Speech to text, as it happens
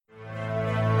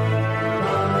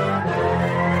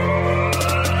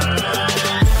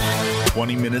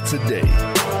20 minutes a day,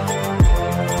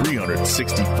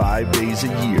 365 days a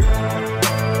year.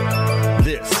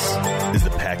 This is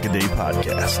the Pack-A-Day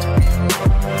Podcast.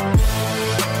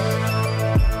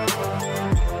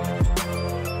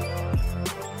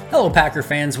 Hello, Packer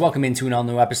fans. Welcome into an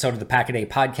all-new episode of the Pack-A-Day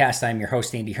Podcast. I'm your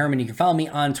host, Andy Herman. You can follow me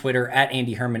on Twitter at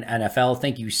Andy Herman NFL.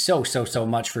 Thank you so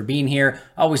much for being here.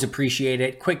 Always appreciate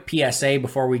it. Quick PSA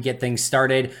before we get things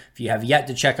started. If you have yet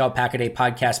to check out Pack-A-Day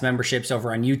Podcast memberships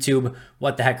over on YouTube,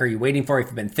 what the heck are you waiting for? If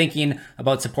you've been thinking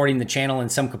about supporting the channel in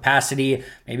some capacity,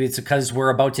 maybe it's because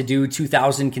we're about to do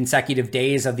 2,000 consecutive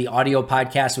days of the audio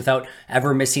podcast without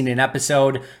ever missing an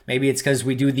episode. Maybe it's because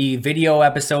we do the video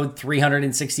episode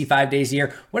 365 days a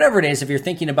year. Whatever it is, if you're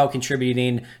thinking about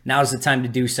contributing, now's the time to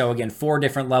do so. Again, 4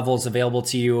 different levels available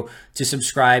to you to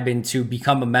subscribe and to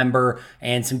become a member,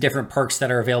 and some different perks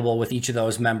that are available with each of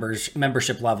those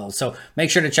membership levels. So make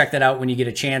sure to check that out when you get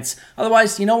a chance.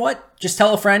 Otherwise, you know what? Just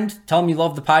tell a friend, tell them you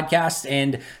love the podcast,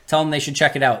 and tell them they should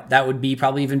check it out. That would be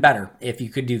probably even better if you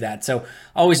could do that. So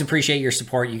always appreciate your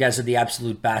support. You guys are the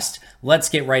absolute best. Let's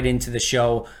get right into the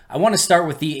show. I want to start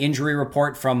with the injury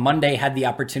report from Monday. Had the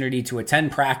opportunity to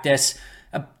attend practice.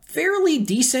 A fairly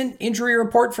decent injury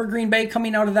report for Green Bay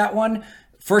coming out of that one.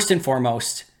 First and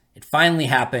foremost, it finally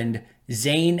happened.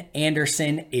 Zane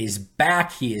Anderson is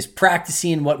back. He is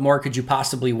practicing. What more could you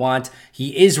possibly want?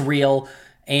 He is real.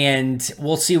 And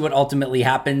we'll see what ultimately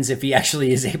happens if he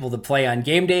actually is able to play on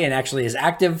game day and actually is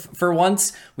active for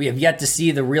once. We have yet to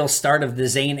see the real start of the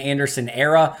Zane Anderson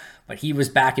era, but he was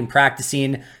back and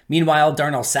practicing. Meanwhile,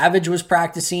 Darnell Savage was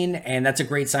practicing, and that's a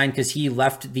great sign because he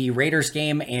left the Raiders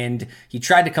game and he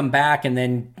tried to come back and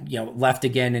then, left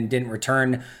again and didn't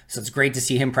return. So it's great to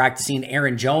see him practicing.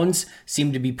 Aaron Jones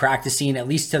seemed to be practicing, at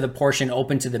least to the portion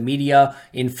open to the media,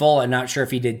 in full. I'm not sure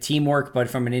if he did teamwork, but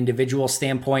from an individual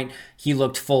standpoint, he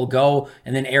looked full go.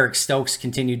 And then Eric Stokes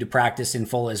continued to practice in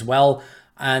full as well.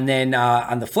 And then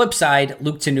on the flip side,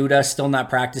 Luke Tenuta still not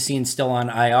practicing, still on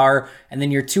IR. And then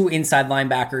your 2 inside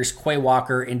linebackers, Quay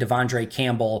Walker and Devondre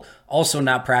Campbell, also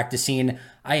not practicing.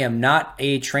 I am not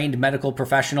a trained medical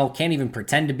professional, can't even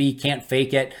pretend to be, can't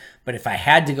fake it. But if I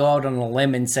had to go out on a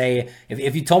limb and say,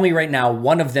 if you told me right now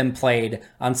one of them played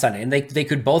on Sunday, and they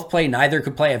could both play, neither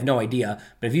could play, I have no idea.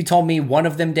 But if you told me one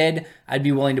of them did, I'd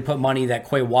be willing to put money that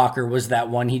Quay Walker was that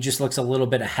one. He just looks a little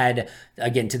bit ahead,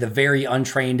 again, to the very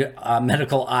untrained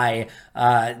medical eye,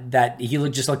 that he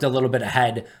just looked a little bit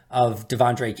ahead of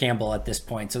Devondre Campbell at this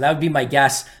point. So that would be my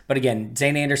guess. But again,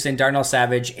 Zane Anderson, Darnell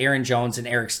Savage, Aaron Jones, and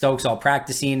Eric Stokes all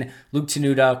practicing. Luke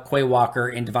Tenuta, Quay Walker,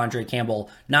 and Devondre Campbell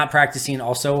not practicing.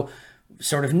 Also,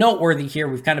 sort of noteworthy here,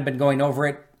 we've kind of been going over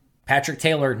it, Patrick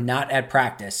Taylor not at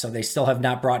practice, so they still have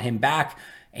not brought him back,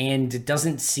 and it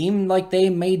doesn't seem like they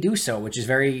may do so, which is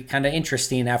very kind of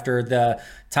interesting after the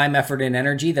time, effort, and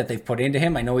energy that they've put into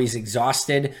him. I know he's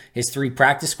exhausted his 3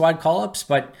 practice squad call-ups,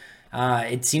 but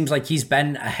it seems like he's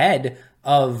been ahead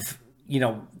of,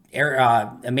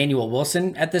 Emmanuel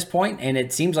Wilson at this point, and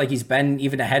it seems like he's been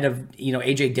even ahead of,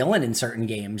 AJ Dillon in certain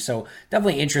games. So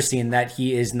definitely interesting that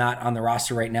he is not on the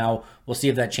roster right now. We'll see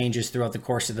if that changes throughout the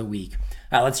course of the week.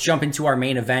 Let's jump into our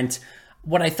main event.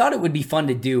 What I thought it would be fun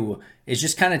to do is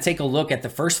just kind of take a look at the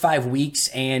first 5 weeks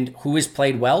and who has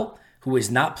played well, who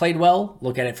has not played well,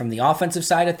 look at it from the offensive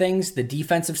side of things, the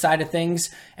defensive side of things,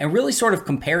 and really sort of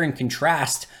compare and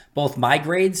contrast both my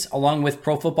grades along with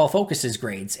Pro Football Focus's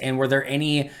grades. And were there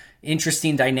any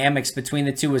interesting dynamics between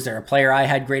the two? Was there a player I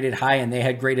had graded high and they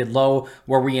had graded low?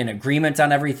 Were we in agreement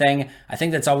on everything? I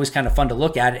think that's always kind of fun to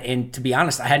look at. And to be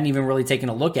honest, I hadn't even really taken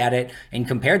a look at it and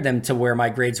compared them to where my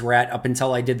grades were at up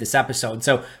until I did this episode.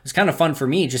 So it was kind of fun for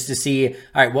me just to see,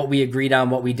 all right, what we agreed on,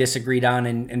 what we disagreed on.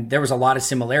 And there was a lot of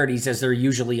similarities, as there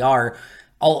usually are.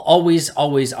 I'll always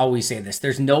say this.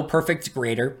 There's no perfect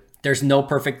grader. There's no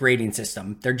perfect grading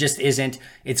system. There just isn't.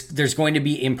 There's going to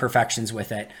be imperfections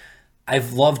with it.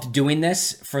 I've loved doing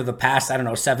this for the past,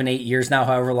 7, 8 years now,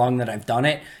 however long that I've done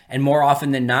it. And more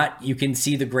often than not, you can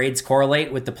see the grades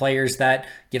correlate with the players that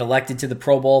get elected to the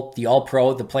Pro Bowl, the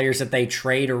All-Pro, the players that they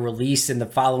trade or release in the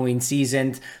following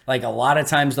season. Like, a lot of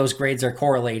times those grades are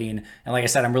correlating. And like I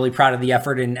said, I'm really proud of the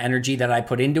effort and energy that I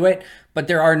put into it. But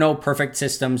there are no perfect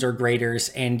systems or graders,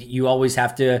 and you always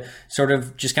have to sort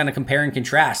of just kind of compare and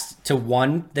contrast to,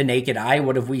 1, the naked eye.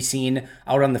 What have we seen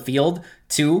out on the field?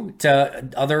 2, to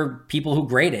other people who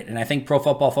grade it. And I think Pro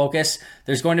Football Focus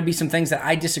There's going to be some things that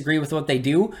I disagree with what they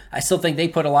do. I still think they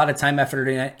put a lot of time, effort,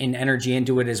 and energy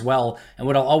into it as well. And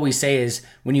what I'll always say is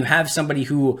when you have somebody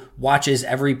who watches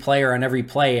every player on every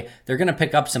play, they're going to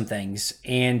pick up some things.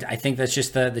 And I think that's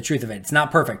just the truth of it. It's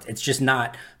not perfect. It's just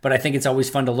not. But I think it's always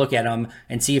fun to look at them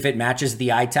and see if it matches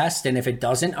the eye test. And if it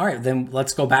doesn't, all right, then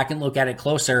let's go back and look at it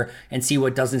closer and see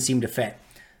what doesn't seem to fit.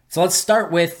 So let's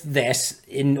start with this.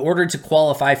 In order to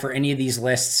qualify for any of these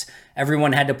lists,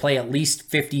 everyone had to play at least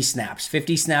 50 snaps.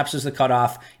 50 snaps was the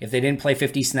cutoff. If they didn't play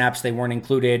 50 snaps, they weren't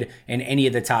included in any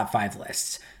of the top 5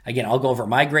 lists. Again, I'll go over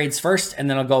my grades first, and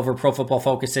then I'll go over Pro Football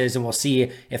Focus's, and we'll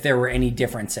see if there were any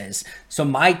differences. So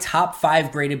my top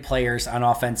 5 graded players on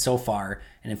offense so far,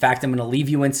 and in fact, I'm going to leave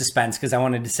you in suspense because I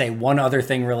wanted to say one other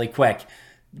thing really quick.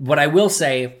 What I will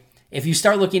say, if you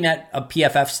start looking at a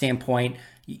PFF standpoint,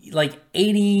 like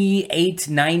 88,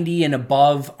 90 and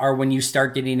above are when you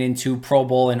start getting into Pro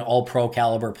Bowl and All-Pro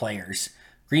caliber players.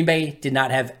 Green Bay did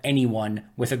not have anyone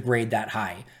with a grade that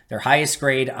high. Their highest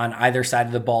grade on either side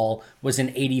of the ball was an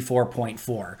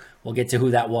 84.4. We'll get to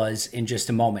who that was in just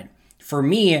a moment. For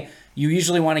me, you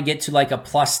usually want to get to like a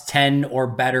plus 10 or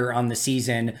better on the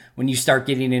season when you start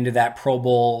getting into that Pro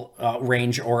Bowl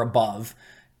range or above.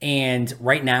 And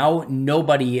right now,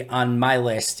 nobody on my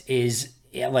list is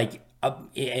like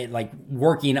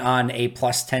working on a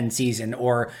plus 10 season,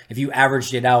 or if you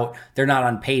averaged it out, they're not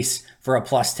on pace for a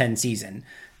plus 10 season.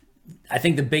 I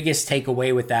think the biggest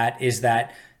takeaway with that is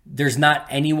that there's not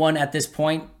anyone at this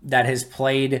point that has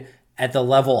played at the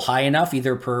level high enough,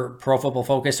 either per Pro Football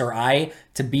Focus or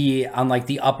to be on like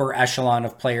the upper echelon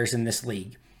of players in this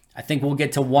league. I think we'll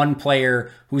get to one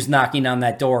player who's knocking on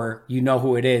that door. You know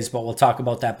who it is, but we'll talk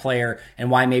about that player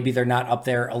and why maybe they're not up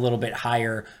there a little bit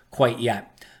higher quite yet.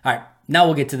 All right, now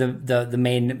we'll get to the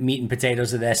main meat and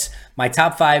potatoes of this. My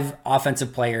top 5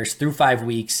 offensive players through 5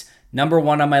 weeks. Number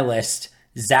 1 on my list,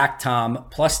 Zach Tom,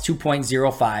 plus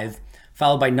 2.05,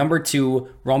 followed by number 2,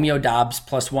 Romeo Doubs,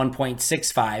 plus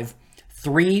 1.65,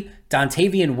 3,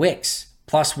 Dontavian Wicks,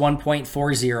 plus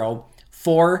 1.40,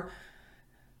 4,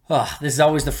 this is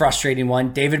always the frustrating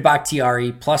one, David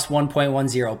Bakhtiari, plus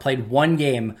 1.10, played one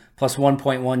game, plus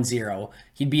 1.10.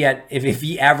 He'd be at, if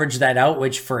he averaged that out,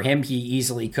 which for him he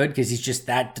easily could because he's just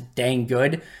that dang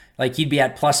good, like he'd be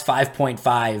at plus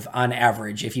 5.5 on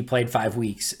average if he played 5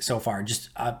 weeks so far, just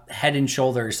head and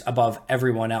shoulders above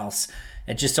everyone else.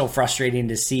 It's just so frustrating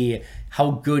to see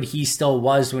how good he still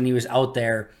was when he was out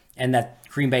there, and that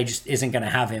Green Bay just isn't going to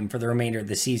have him for the remainder of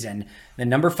the season. Then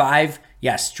number 5,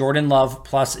 yes, Jordan Love,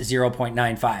 plus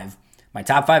 0.95. My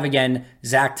top 5 again,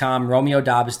 Zach Tom, Romeo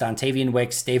Doubs, Dontavian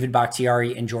Wicks, David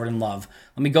Bakhtiari, and Jordan Love.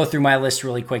 Let me go through my list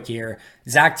really quick here.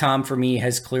 Zach Tom, for me,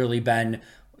 has clearly been,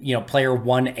 player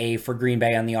 1A for Green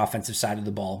Bay on the offensive side of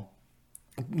the ball.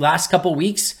 Last couple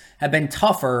weeks have been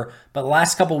tougher, but the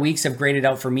last couple weeks have graded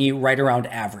out for me right around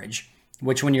average,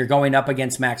 which when you're going up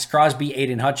against Max Crosby,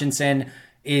 Aiden Hutchinson,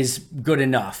 is good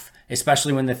enough,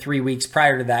 especially when the 3 weeks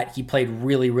prior to that, he played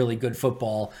really, really good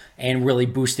football and really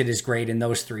boosted his grade in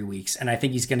those 3 weeks. And I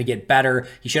think he's going to get better.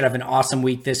 He should have an awesome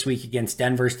week this week against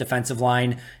Denver's defensive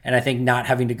line. And I think not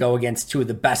having to go against 2 of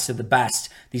the best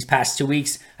these past 2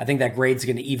 weeks, I think that grade's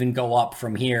going to even go up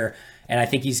from here. And I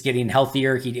think he's getting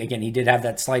healthier. He did have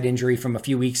that slight injury from a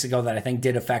few weeks ago that I think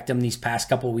did affect him these past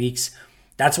couple weeks.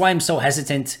 That's why I'm so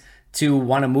hesitant to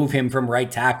want to move him from right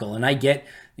tackle. And I get,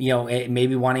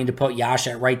 maybe wanting to put Yash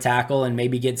at right tackle and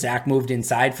maybe get Zach moved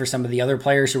inside for some of the other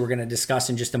players who we're going to discuss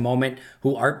in just a moment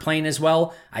who aren't playing as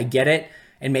well. I get it.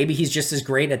 And maybe he's just as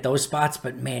great at those spots,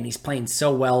 but man, he's playing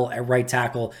so well at right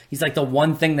tackle. He's like the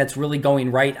one thing that's really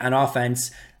going right on offense.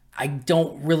 I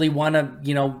don't really want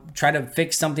to, try to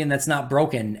fix something that's not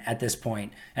broken at this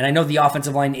point. And I know the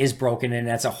offensive line is broken and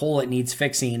as a whole it needs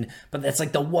fixing, but that's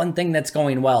like the one thing that's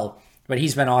going well. But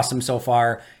he's been awesome so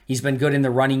far. He's been good in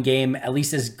the running game, at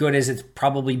least as good as it's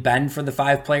probably been for the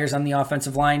 5 players on the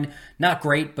offensive line. Not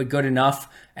great, but good enough.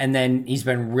 And then he's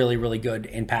been really, really good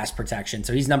in pass protection.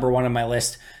 So he's number 1 on my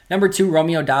list. Number 2,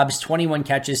 Romeo Doubs, 21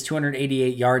 catches,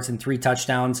 288 yards, and 3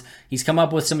 touchdowns. He's come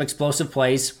up with some explosive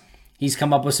plays. He's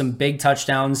come up with some big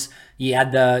touchdowns. He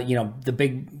had the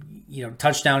big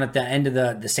touchdown at the end of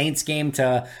the Saints game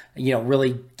to,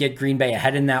 really get Green Bay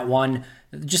ahead in that one.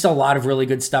 Just a lot of really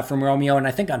good stuff from Romeo. And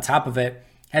I think on top of it,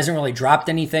 hasn't really dropped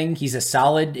anything. He's a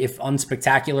solid, if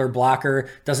unspectacular blocker.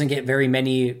 Doesn't get very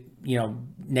many,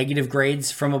 negative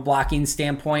grades from a blocking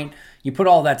standpoint. You put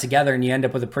all that together and you end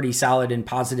up with a pretty solid and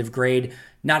positive grade.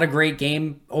 Not a great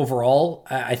game overall.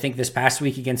 I think this past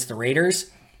week against the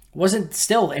Raiders wasn't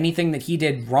still anything that he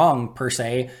did wrong per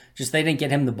se. Just they didn't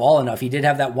get him the ball enough. He did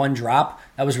have that one drop.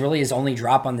 That was really his only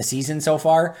drop on the season so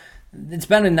far. It's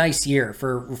been a nice year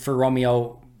for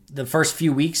Romeo, the first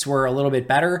few weeks were a little bit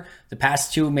better. The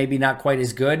past two, maybe not quite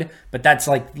as good, but that's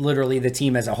like literally the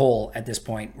team as a whole at this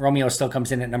point. Romeo still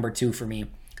comes in at number 2 for me.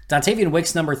 Dontavian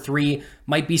Wicks, number 3,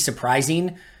 might be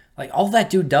surprising. Like, all that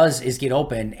dude does is get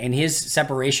open, and his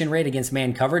separation rate against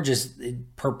man coverage is,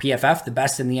 per PFF, the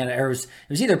best in the NFL. It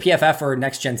was either PFF or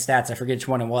Next Gen Stats. I forget which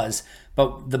one it was,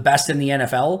 but the best in the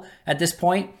NFL at this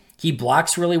point. He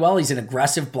blocks really well. He's an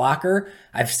aggressive blocker.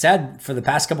 I've said for the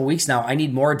past couple weeks now, I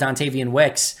need more Dontavian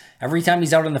Wicks. Every time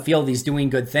he's out on the field, he's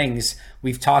doing good things.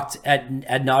 We've talked ad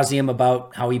nauseum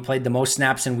about how he played the most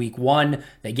snaps in week 1.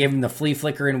 They gave him the flea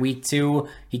flicker in week 2.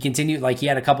 He continued, like he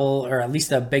had a couple, or at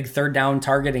least a big third down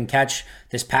target and catch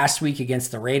this past week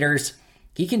against the Raiders.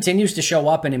 He continues to show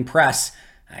up and impress.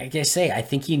 Like I say, I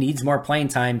think he needs more playing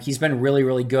time. He's been really,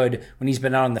 really good when he's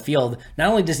been out on the field. Not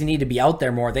only does he need to be out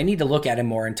there more, they need to look at him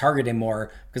more and target him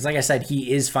more because, like I said,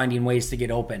 he is finding ways to get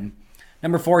open.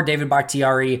 Number 4, David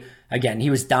Bakhtiari. Again, he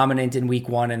was dominant in week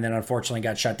 1 and then unfortunately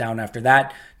got shut down after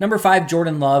that. Number 5,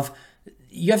 Jordan Love.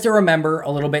 You have to remember a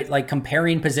little bit, like,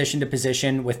 comparing position to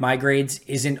position with my grades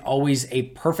isn't always a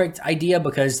perfect idea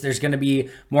because there's going to be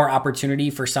more opportunity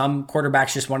for some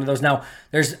quarterbacks, just one of those. Now,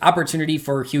 there's opportunity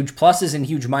for huge pluses and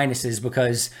huge minuses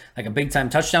because, like, a big-time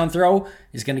touchdown throw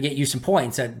is going to get you some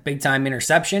points. A big-time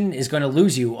interception is going to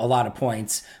lose you a lot of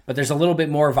points, but there's a little bit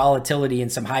more volatility and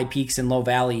some high peaks and low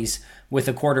valleys with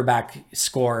a quarterback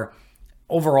score.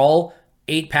 Overall,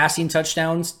 8 passing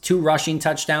touchdowns, 2 rushing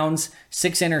touchdowns,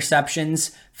 6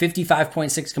 interceptions,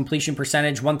 55.6 completion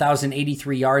percentage,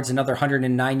 1,083 yards, another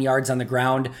 109 yards on the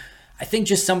ground. I think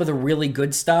just some of the really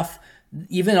good stuff,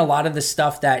 even a lot of the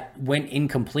stuff that went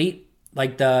incomplete,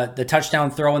 like the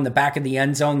touchdown throw in the back of the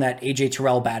end zone that AJ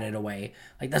Terrell batted away.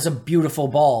 Like, that's a beautiful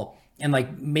ball. And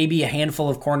like maybe a handful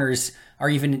of corners are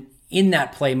even in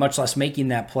that play, much less making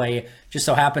that play. Just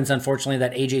so happens, unfortunately,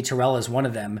 that AJ Terrell is one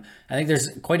of them. I think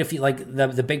there's quite a few, like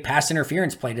the big pass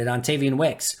interference play to Dontavian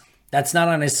Wicks. That's not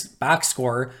on his box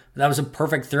score. That was a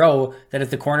perfect throw that if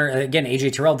the corner, again,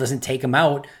 AJ Terrell doesn't take him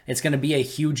out, it's going to be a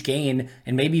huge gain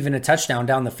and maybe even a touchdown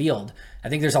down the field. I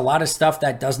think there's a lot of stuff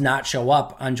that does not show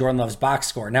up on Jordan Love's box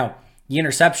score. Now, the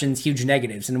interceptions, huge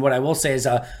negatives. And what I will say is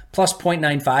a plus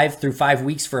 0.95 through 5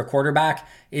 weeks for a quarterback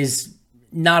is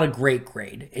not a great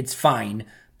grade. It's fine,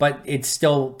 but it's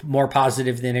still more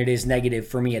positive than it is negative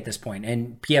for me at this point.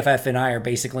 And PFF and I are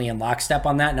basically in lockstep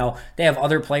on that. Now, they have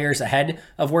other players ahead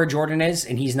of where Jordan is,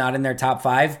 and he's not in their top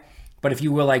 5. But if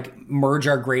you will like merge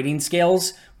our grading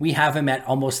scales, we have him at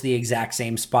almost the exact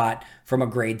same spot from a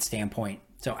grade standpoint.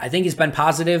 So I think he's been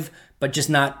positive, but just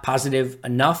not positive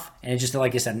enough. And it's just,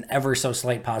 like I said, an ever so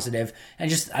slight positive.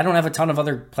 And just, I don't have a ton of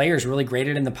other players really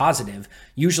graded in the positive.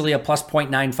 Usually a plus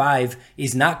 0.95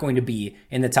 is not going to be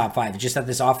in the top 5. It's just that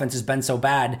this offense has been so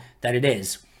bad that it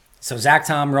is. So Zach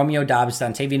Tom, Romeo Doubs,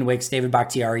 Dontavian Wicks, David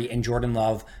Bakhtiari, and Jordan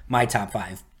Love, my top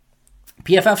 5.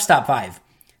 PFF's top 5.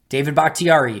 David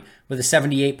Bakhtiari with a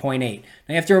 78.8. Now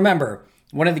you have to remember,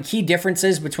 one of the key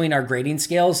differences between our grading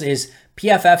scales is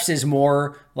PFF's is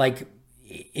more like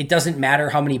it doesn't matter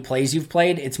how many plays you've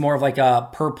played. It's more of like a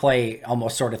per play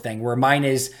almost sort of thing, where mine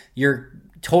is your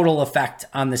total effect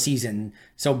on the season.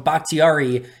 So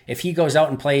Bakhtiari, if he goes out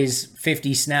and plays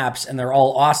 50 snaps and they're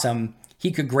all awesome,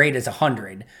 he could grade as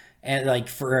 100 and like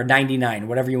for a 99,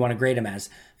 whatever you want to grade him as.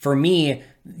 For me,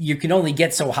 you can only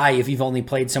get so high if you've only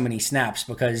played so many snaps,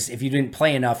 because if you didn't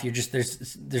play enough, you're just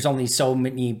there's only so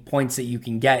many points that you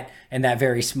can get in that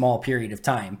very small period of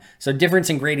time. So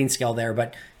difference in grading scale there,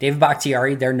 but David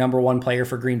Bakhtiari, their number 1 player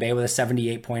for Green Bay with a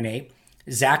 78.8.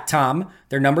 Zach Tom,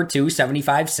 their number 2,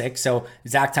 75.6. So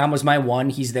Zach Tom was my 1.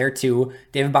 He's there 2.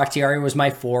 David Bakhtiari was my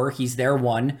 4. He's there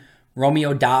 1.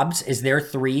 Romeo Doubs is their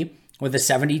 3 with a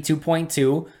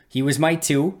 72.2. He was my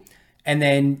 2. And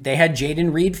then they had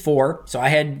Jaden Reed 4. So I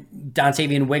had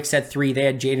Dontavian Wicks at 3. They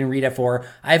had Jaden Reed at 4.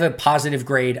 I have a positive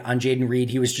grade on Jaden Reed.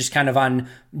 He was just kind of on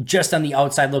the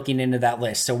outside looking into that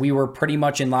list. So we were pretty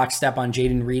much in lockstep on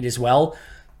Jaden Reed as well.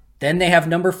 Then they have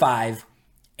number 5,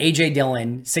 A.J.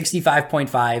 Dillon,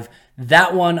 65.5.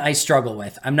 That one I struggle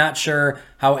with. I'm not sure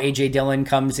how A.J. Dillon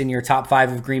comes in your top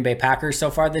 5 of Green Bay Packers so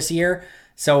far this year.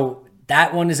 So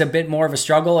that one is a bit more of a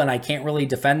struggle, and I can't really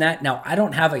defend that. Now, I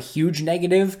don't have a huge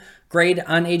negative grade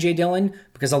on A.J. Dillon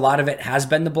because a lot of it has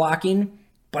been the blocking,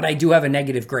 but I do have a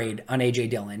negative grade on A.J.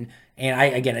 Dillon.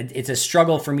 And it's a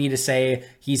struggle for me to say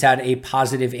he's had a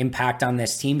positive impact on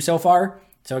this team so far.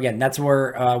 So again, that's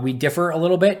where we differ a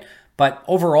little bit. But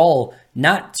overall,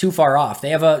 not too far off. They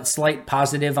have a slight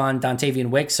positive on Dontavian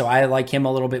Wicks, so I like him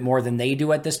a little bit more than they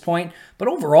do at this point. But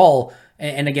overall,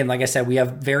 and again, like I said, we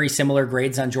have very similar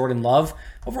grades on Jordan Love.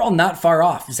 Overall, not far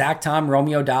off. Zach Tom,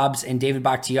 Romeo Doubs, and David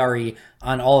Bakhtiari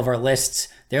on all of our lists.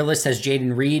 Their list has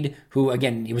Jaden Reed, who,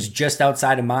 again, he was just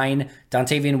outside of mine.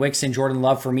 Dontavian Wicks and Jordan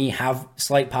Love, for me, have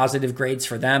slight positive grades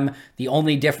for them. The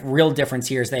only real difference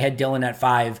here is they had Dylan at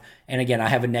 5, and again, I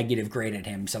have a negative grade at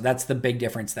him. So that's the big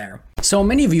difference there. So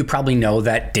many of you probably know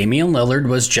that Damian Lillard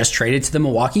was just traded to the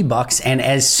Milwaukee Bucks, and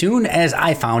as soon as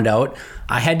I found out,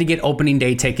 I had to get opening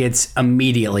day tickets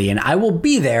immediately, and I will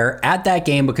be there at that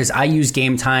game because I use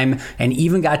Game Time and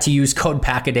even got to use code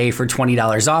PACKADAY for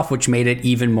 $20 off, which made it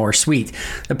even more sweet.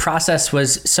 The process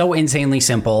was so insanely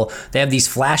simple. They have these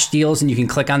flash deals, and you can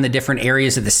click on the different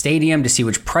areas of the stadium to see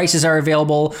which prices are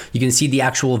available. You can see the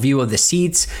actual view of the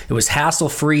seats. It was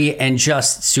hassle-free and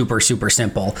just super, super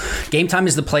simple. Game Time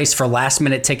is the place for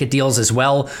last-minute ticket deals as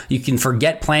well. You can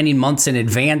forget planning months in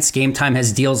advance. Game Time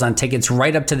has deals on tickets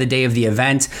right up to the day of the event.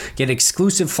 Get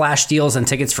exclusive flash deals on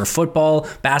tickets for football,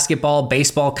 basketball,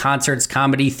 baseball, concerts,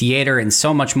 comedy, theater, and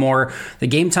so much more. The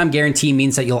Game Time guarantee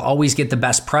means that you'll always get the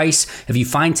best price. If you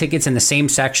find tickets in the same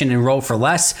section and row for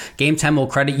less, Game Time will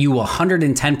credit you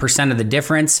 110% of the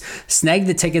difference. Snag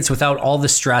the tickets without all the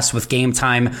stress with Game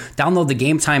Time. Download the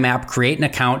Game Time app, create an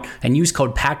account, and use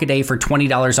code PACKADAY for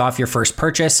 $20 off your first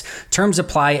purchase. Terms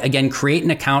apply. Again, create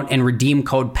an account and redeem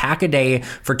code PACKADAY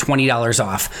for $20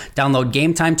 off. Download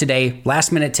Game Time today.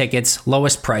 Last minute tickets,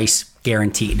 lowest price,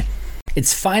 guaranteed.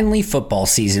 It's finally football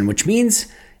season, which means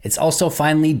it's also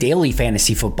finally daily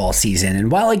fantasy football season.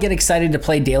 And while I get excited to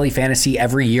play daily fantasy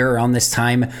every year around this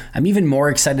time, I'm even more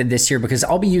excited this year because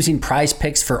I'll be using Prize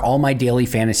Picks for all my daily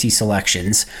fantasy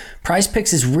selections. Prize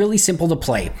Picks is really simple to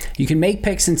play. You can make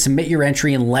picks and submit your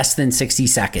entry in less than 60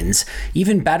 seconds.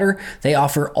 Even better, they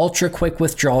offer ultra quick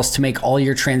withdrawals to make all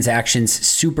your transactions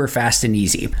super fast and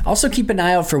easy. Also keep an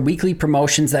eye out for weekly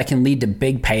promotions that can lead to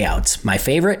big payouts. My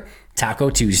favorite? Taco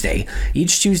Tuesday.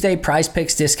 Each Tuesday, Prize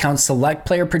Picks discounts select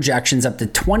player projections up to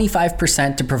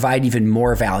 25% to provide even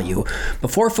more value.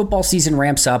 Before football season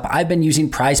ramps up, I've been using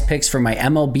Prize Picks for my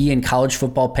MLB and college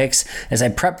football picks as I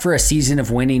prep for a season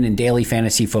of winning in daily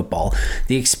fantasy football.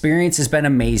 The experience has been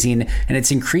amazing, and it's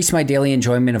increased my daily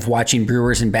enjoyment of watching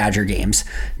Brewers and Badger games.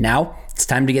 Now, it's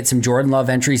time to get some Jordan Love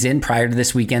entries in prior to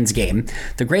this weekend's game.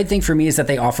 The great thing for me is that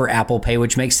they offer Apple Pay,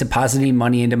 which makes depositing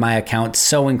money into my account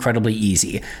so incredibly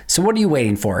easy. So what are you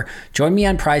waiting for? Join me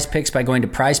on Prize Picks by going to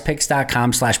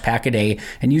prizepicks.com/packaday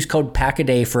and use code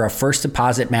PACKADAY for a first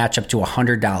deposit match up to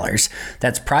 $100.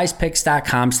 That's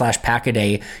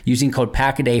prizepicks.com/packaday using code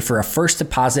PACKADAY for a first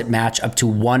deposit match up to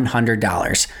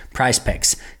 $100. Prize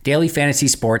Picks, daily fantasy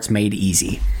sports made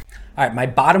easy. All right, my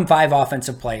bottom 5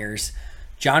 offensive players.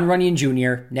 Jon Runyan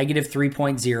Jr., negative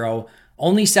 3.0,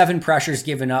 only 7 pressures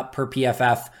given up per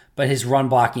PFF, but his run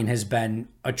blocking has been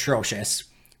atrocious.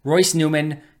 Royce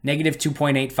Newman, negative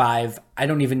 2.85. I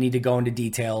don't even need to go into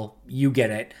detail. You get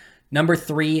it. Number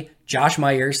 3, Josh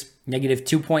Myers, negative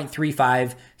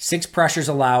 2.35, 6 pressures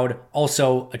allowed,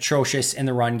 also atrocious in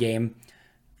the run game.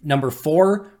 Number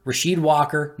 4, Rasheed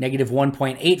Walker, negative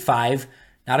 1.85.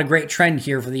 Not a great trend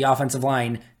here for the offensive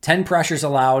line. 10 pressures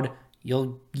allowed.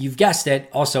 You've guessed it,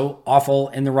 also awful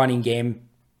in the running game.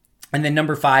 And then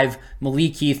number 5,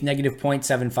 Malik Heath, negative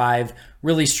 0.75,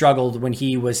 really struggled when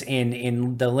he was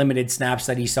in the limited snaps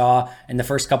that he saw in the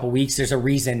first couple weeks. There's a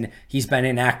reason he's been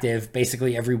inactive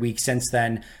basically every week since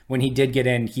then. When he did get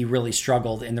in, he really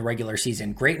struggled in the regular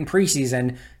season. Great in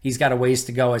preseason. He's got a ways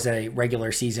to go as a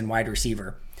regular season wide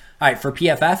receiver. All right, for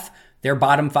PFF, their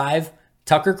bottom 5,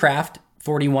 Tucker Kraft,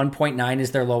 41.9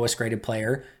 is their lowest graded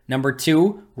player. Number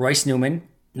 2, Royce Newman,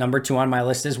 number 2 on my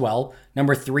list as well.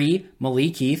 Number 3,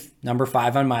 Malik Heath, number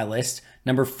 5 on my list.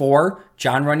 Number 4,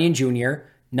 Jon Runyan Jr.,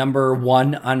 number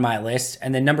 1 on my list.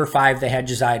 And then number 5, they had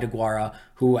Josiah DeGuara,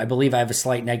 who I believe I have a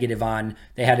slight negative on.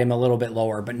 They had him a little bit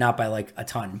lower, but not by like a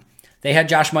ton. They had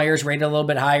Josh Myers rated a little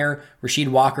bit higher, Rasheed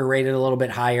Walker rated a little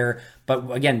bit higher.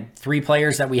 But again, 3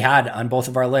 players that we had on both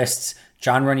of our lists,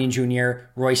 Jon Runyan Jr.,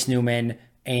 Royce Newman,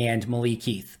 and Malik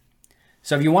Heath.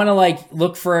 So if you want to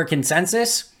look for a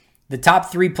consensus, the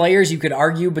top 3 players you could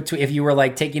argue between, if you were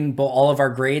taking all of our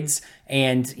grades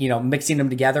and mixing them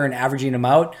together and averaging them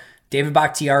out, David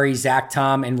Bakhtiari, Zach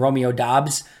Tom, and Romeo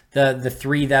Doubs, the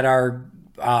 3 that are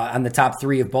on the top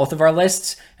 3 of both of our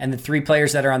lists, and the 3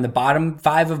 players that are on the bottom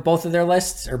 5 of both of their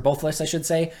lists, or both lists I should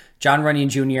say, Jon Runyan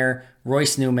Jr.,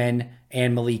 Royce Newman,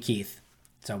 and Malik Heath.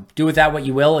 So do with that what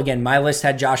you will. Again, my list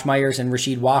had Josh Myers and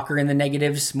Rasheed Walker in the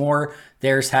negatives more.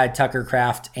 Theirs had Tucker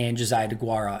Kraft and Josiah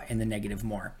DeGuara in the negative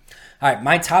more. All right,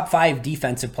 my top 5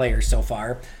 defensive players so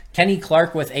far. Kenny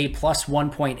Clark with a plus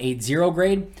 1.80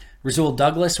 grade. Rasul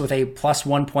Douglas with a plus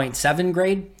 1.7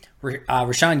 grade.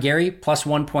 Rashawn Gary plus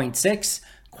 1.6.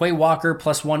 Quay Walker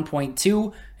plus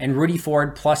 1.2. And Rudy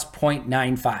Ford plus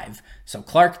 0.95. So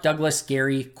Clark, Douglas,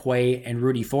 Gary, Quay, and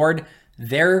Rudy Ford.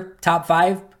 Their top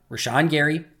five, Rashawn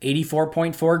Gary,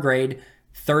 84.4 grade.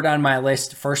 Third on my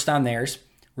list, first on theirs.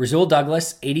 Rasul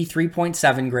Douglas,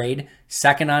 83.7 grade.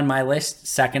 Second on my list,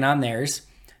 second on theirs.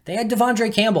 They had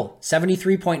Devondre Campbell,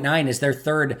 73.9 as their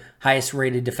third highest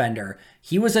rated defender.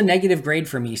 He was a negative grade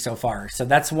for me so far. So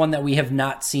that's one that we have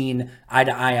not seen eye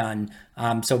to eye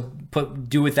on. So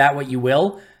do with that what you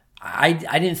will. I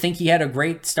didn't think he had a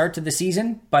great start to the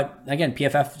season, but again,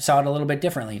 PFF saw it a little bit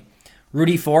differently.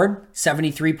 Rudy Ford,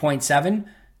 73.7.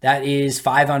 That is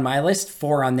 5 on my list,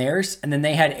 4 on theirs. And then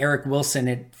they had Eric Wilson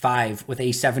at 5 with a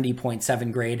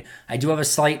 70.7 grade. I do have a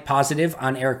slight positive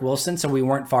on Eric Wilson, so we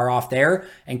weren't far off there.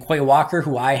 And Quay Walker,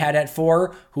 who I had at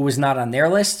 4, who was not on their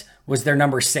list, was their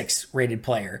number 6 rated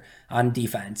player on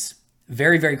defense.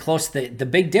 Very, very close. The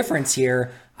big difference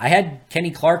here, I had Kenny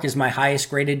Clark as my highest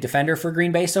graded defender for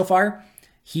Green Bay so far.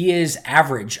 He is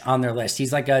average on their list.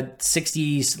 He's like a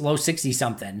 60s, low 60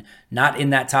 something, not in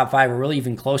that top 5 or really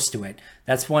even close to it.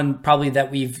 That's one probably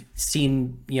that we've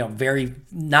seen, very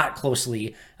not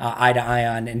closely eye to eye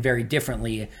on and very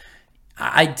differently.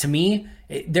 To me,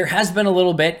 there has been a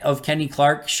little bit of Kenny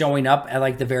Clark showing up at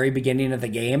like the very beginning of the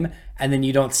game, and then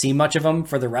you don't see much of him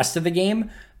for the rest of the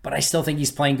game. But I still think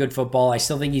he's playing good football. I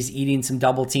still think he's eating some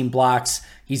double team blocks.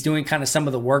 He's doing kind of some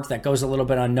of the work that goes a little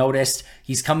bit unnoticed.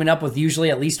 He's coming up with usually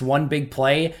at least one big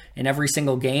play in every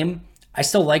single game. I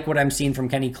still like what I'm seeing from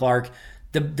Kenny Clark.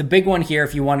 The big one here,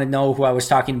 if you want to know who I was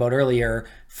talking about earlier,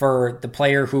 for the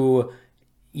player who,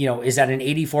 is at an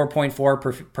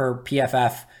 84.4 per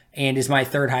PFF and is my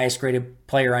third highest graded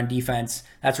player on defense,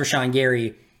 that's Rashawn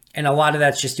Gary. And a lot of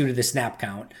that's just due to the snap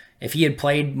count. If he had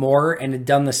played more and had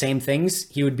done the same things,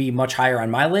 he would be much higher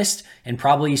on my list and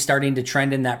probably starting to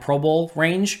trend in that Pro Bowl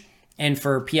range. And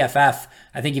for PFF,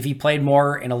 I think if he played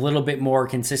more and a little bit more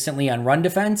consistently on run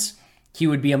defense, he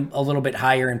would be a little bit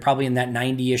higher and probably in that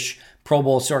 90-ish Pro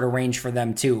Bowl sort of range for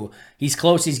them too. He's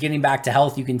close. He's getting back to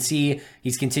health. You can see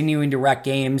he's continuing to wreck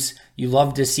games. You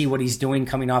love to see what he's doing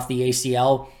coming off the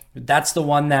ACL. That's the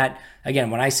one that,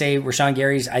 again, when I say Rashawn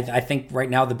Gary's, I think right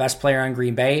now the best player on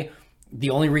Green Bay, the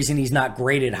only reason he's not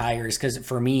graded higher is because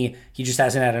for me, he just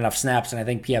hasn't had enough snaps. And I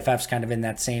think PFF's kind of in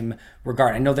that same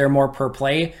regard. I know they're more per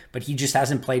play, but he just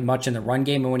hasn't played much in the run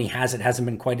game. And when he has, it hasn't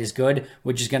been quite as good,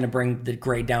 which is going to bring the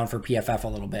grade down for PFF a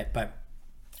little bit. But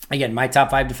again, my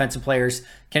top 5 defensive players,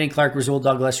 Kenny Clark, Rasul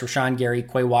Douglas, Rashawn Gary,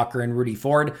 Quay Walker, and Rudy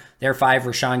Ford. Their 5,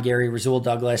 Rashawn Gary, Rasul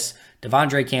Douglas,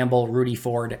 Devondre Campbell, Rudy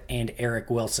Ford, and Eric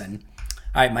Wilson.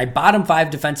 All right, my bottom 5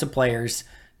 defensive players.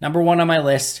 Number 1 on my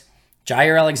list,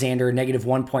 Jaire Alexander, negative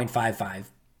 1.55.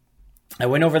 I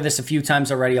went over this a few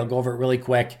times already. I'll go over it really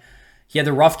quick. He had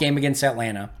the rough game against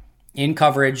Atlanta. In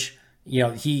coverage,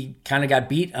 he kind of got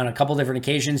beat on a couple different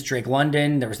occasions. Drake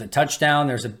London, there was a touchdown.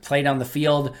 There was a play down the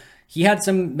field. He had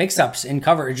some mix-ups in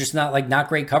coverage, just not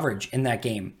great coverage in that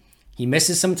game. He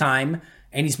misses some time,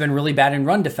 and he's been really bad in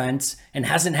run defense and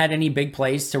hasn't had any big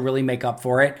plays to really make up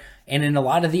for it. And in a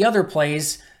lot of the other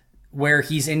plays where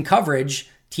he's in coverage,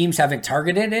 teams haven't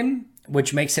targeted him,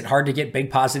 which makes it hard to get big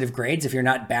positive grades if you're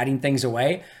not batting things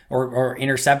away or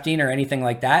intercepting or anything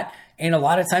like that. And a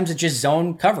lot of times it's just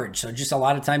zone coverage. So just a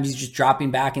lot of times he's just dropping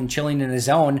back and chilling in a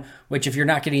zone, which if you're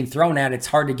not getting thrown at, it's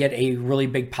hard to get a really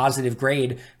big positive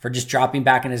grade for just dropping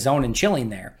back in a zone and chilling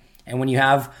there. And when you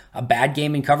have a bad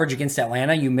game in coverage against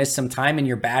Atlanta, you miss some time and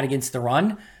you're bad against the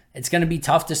run, it's going to be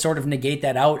tough to sort of negate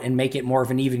that out and make it more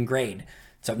of an even grade.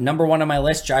 So number 1 on my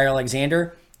list, Jaire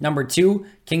Alexander. Number 2,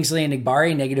 Kingsley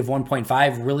Enagbare, negative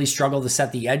 1.5, really struggled to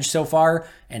set the edge so far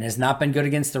and has not been good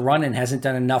against the run and hasn't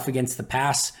done enough against the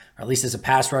pass, or at least as a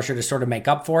pass rusher to sort of make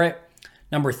up for it.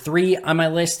 Number 3 on my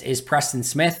list is Preston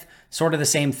Smith, sort of the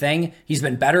same thing. He's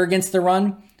been better against the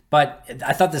run, but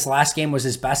I thought this last game was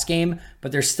his best game,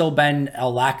 but there's still been a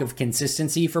lack of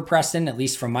consistency for Preston, at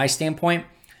least from my standpoint.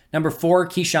 Number 4,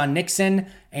 Keyshawn Nixon.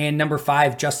 And number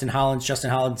 5, Justin Hollins. Justin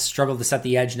Hollins struggled to set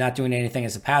the edge, not doing anything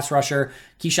as a pass rusher.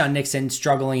 Keyshawn Nixon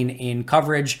struggling in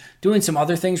coverage, doing some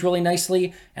other things really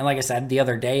nicely. And like I said the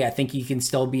other day, I think he can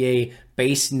still be a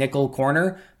base nickel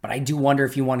corner, but I do wonder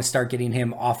if you want to start getting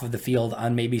him off of the field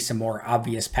on maybe some more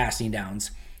obvious passing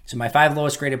downs. So my 5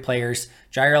 lowest graded players,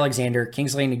 Jaire Alexander,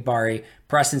 Kingsley Enagbare,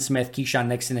 Preston Smith, Keyshawn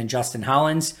Nixon, and Justin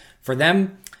Hollins. For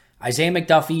them, Isaiah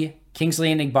McDuffie,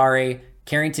 Kingsley Enagbare,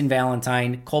 Carrington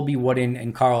Valentine, Colby Wooden,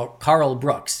 and Carl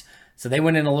Brooks. So they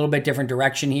went in a little bit different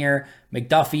direction here.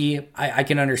 McDuffie, I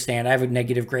can understand. I have a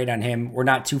negative grade on him. We're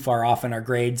not too far off in our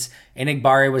grades.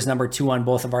 Enigbare was number 2 on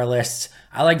both of our lists.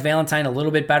 I like Valentine a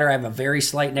little bit better. I have a very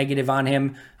slight negative on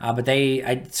him, but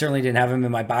I certainly didn't have him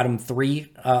in my bottom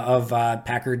 3 of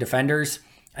Packer defenders.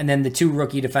 And then the 2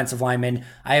 rookie defensive linemen,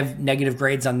 I have negative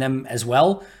grades on them as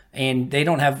well. And they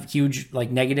don't have huge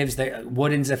negatives.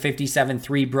 Wooden's a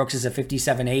 57.3, Brooks is a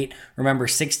 57.8. Remember,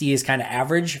 60 is kind of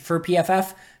average for PFF.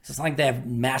 So it's not like they have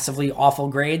massively awful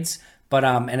grades. But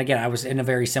and again, I was in a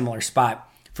very similar spot.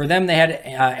 For them, they had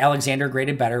Alexander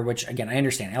graded better, which again, I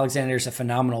understand. Alexander's a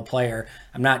phenomenal player.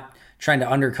 I'm not trying to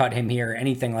undercut him here or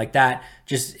anything like that.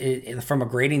 Just from a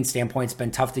grading standpoint, it's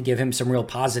been tough to give him some real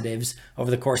positives over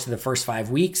the course of the first 5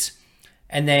 weeks.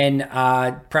 And then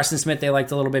Preston Smith, they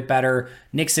liked a little bit better.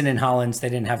 Nixon and Hollins, they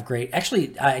didn't have great.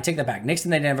 Actually, I take that back.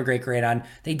 Nixon, they didn't have a great grade on.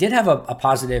 They did have a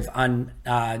positive on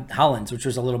Hollins, which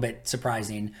was a little bit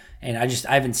surprising. And I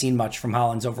haven't seen much from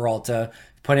Hollins overall to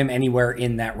put him anywhere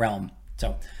in that realm.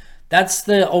 So that's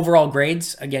the overall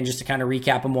grades. Again, just to kind of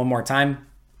recap them one more time.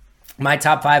 My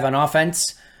top 5 on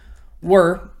offense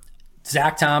were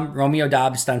Zach Tom, Romeo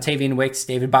Doubs, Dontavian Wicks,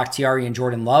 David Bakhtiari, and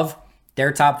Jordan Love.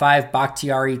 Their top 5,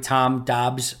 Bakhtiari, Tom,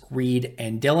 Doubs, Reed,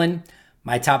 and Dillon.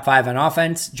 My top 5 on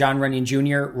offense, John Runyon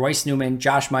Jr., Royce Newman,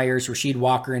 Josh Myers, Rasheed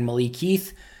Walker, and Malik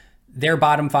Heath. Their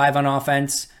bottom 5 on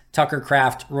offense, Tucker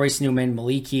Kraft, Royce Newman,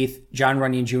 Malik Heath, John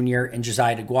Runyon Jr., and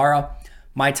Josiah DeGuara.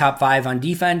 My top 5 on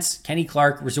defense, Kenny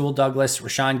Clark, Rasul Douglas,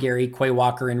 Rashawn Gary, Quay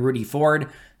Walker, and Rudy Ford.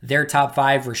 Their top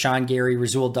 5, Rashawn Gary,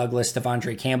 Rasul Douglas,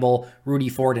 Devondre Campbell, Rudy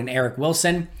Ford, and Eric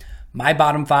Wilson. My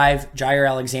bottom 5, Jair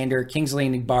Alexander, Kingsley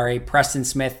Enigbare, Preston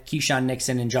Smith, Keyshawn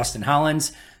Nixon, and Justin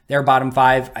Hollins. Their bottom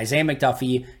 5, Isaiah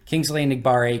McDuffie, Kingsley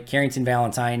Enigbare, Carrington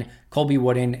Valentine, Colby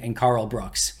Wooden, and Carl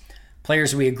Brooks.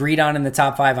 Players we agreed on in the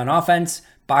top 5 on offense,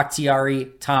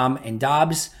 Bakhtiari, Tom, and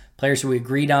Doubs. Players who we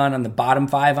agreed on the bottom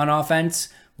 5 on offense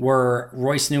were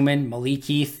Royce Newman, Malik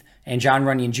Heath, and John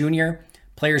Runyon Jr.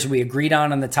 Players we agreed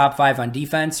on the top 5 on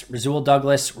defense, Rasul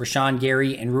Douglas, Rashawn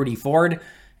Gary, and Rudy Ford.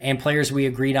 And players we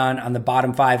agreed on the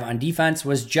bottom 5 on defense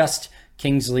was just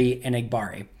Kingsley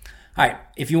Enigbare. All right,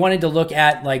 if you wanted to look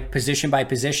at position by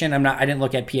position, I didn't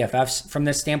look at PFFs from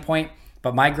this standpoint,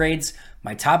 but my grades,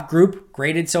 my top group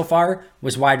graded so far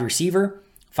was wide receiver,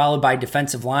 followed by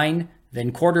defensive line,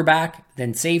 then quarterback,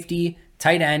 then safety,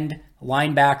 tight end,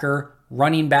 linebacker,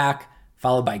 running back,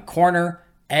 followed by corner,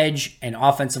 edge, and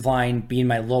offensive line being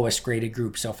my lowest graded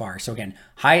group so far. So again,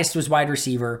 highest was wide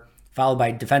receiver, followed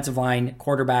by defensive line,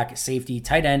 quarterback, safety,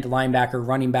 tight end, linebacker,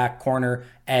 running back, corner,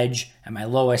 edge, and my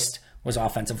lowest was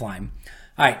offensive line.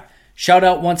 All right, shout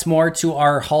out once more to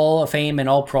our Hall of Fame and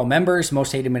All-Pro members,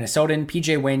 Most Hated Minnesotan,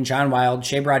 PJ Wynn, John Wild,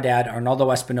 Shea Bradad, Arnaldo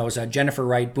Espinoza, Jennifer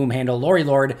Wright, Boom Handle, Lori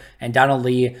Lord, and Donald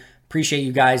Lee. Appreciate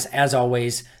you guys as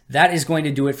always. That is going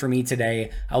to do it for me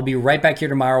today. I'll be right back here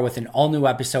tomorrow with an all-new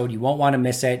episode. You won't want to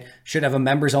miss it. Should have a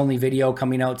members-only video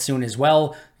coming out soon as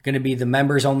well. Going to be the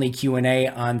members-only Q&A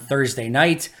on Thursday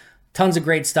night. Tons of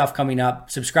great stuff coming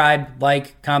up. Subscribe,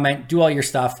 like, comment, do all your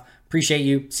stuff. Appreciate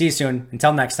you. See you soon.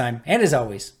 Until next time. And as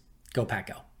always, go Pack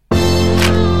Go.